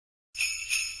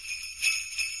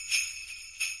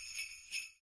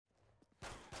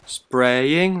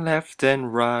Spraying left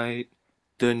and right,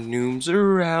 the noobs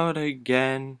are out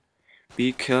again,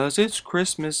 because it's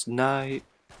Christmas night.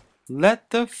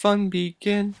 Let the fun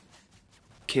begin.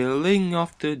 Killing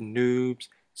off the noobs,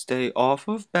 stay off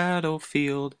of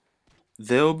battlefield.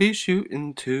 They'll be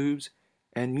shooting tubes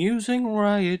and using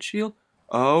riot shield.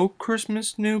 Oh,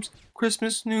 Christmas noobs,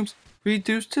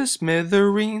 reduced to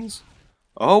smithereens.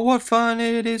 Oh, what fun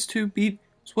it is to beat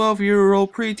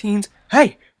 12-year-old preteens.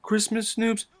 Hey, Christmas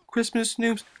noobs,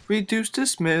 reduced to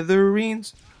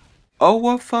smithereens. Oh,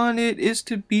 what fun it is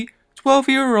to beat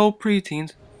 12-year-old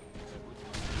preteens.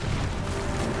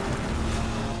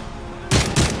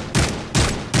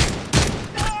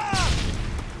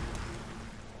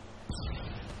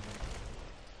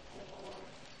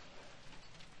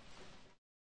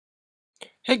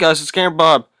 Hey guys, it's Gamer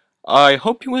Bob. I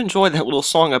hope you enjoyed that little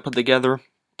song I put together,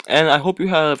 and I hope you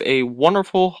have a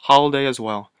wonderful holiday as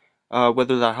well,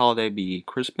 whether that holiday be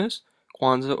Christmas,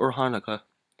 Kwanzaa, or Hanukkah.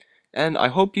 And I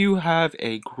hope you have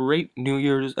a great New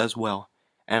Year's as well,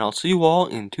 and I'll see you all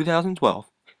in 2012.